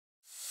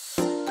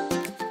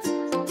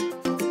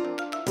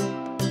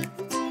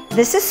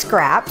This is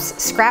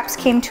Scraps. Scraps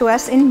came to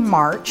us in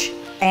March,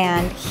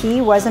 and he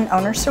was an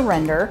owner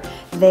surrender.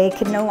 They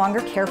could no longer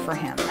care for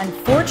him.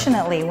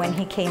 Unfortunately, when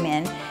he came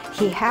in,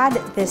 he had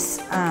this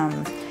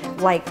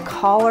like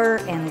collar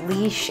and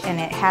leash, and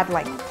it had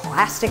like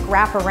plastic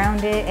wrap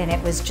around it, and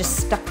it was just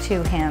stuck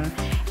to him.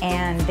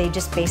 And they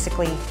just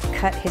basically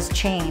cut his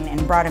chain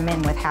and brought him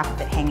in with half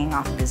of it hanging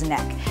off of his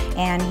neck.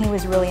 And he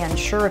was really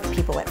unsure of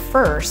people at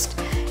first,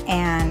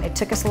 and it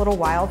took us a little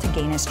while to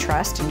gain his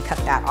trust and cut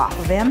that off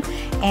of him.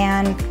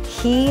 And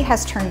he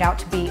has turned out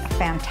to be a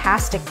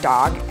fantastic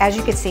dog. As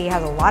you can see, he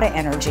has a lot of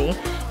energy.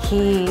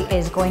 He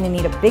is going to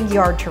need a big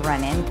yard to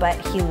run in, but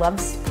he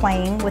loves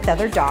playing with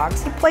other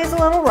dogs. He plays a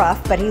little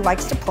rough, but he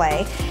likes to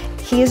play.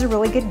 He is a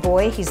really good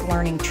boy. He's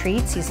learning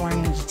treats. He's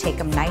learning to take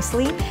them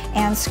nicely.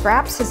 And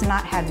Scraps has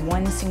not had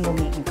one single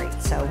meet and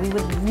greet. So we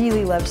would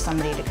really love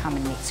somebody to come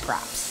and meet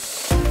Scraps.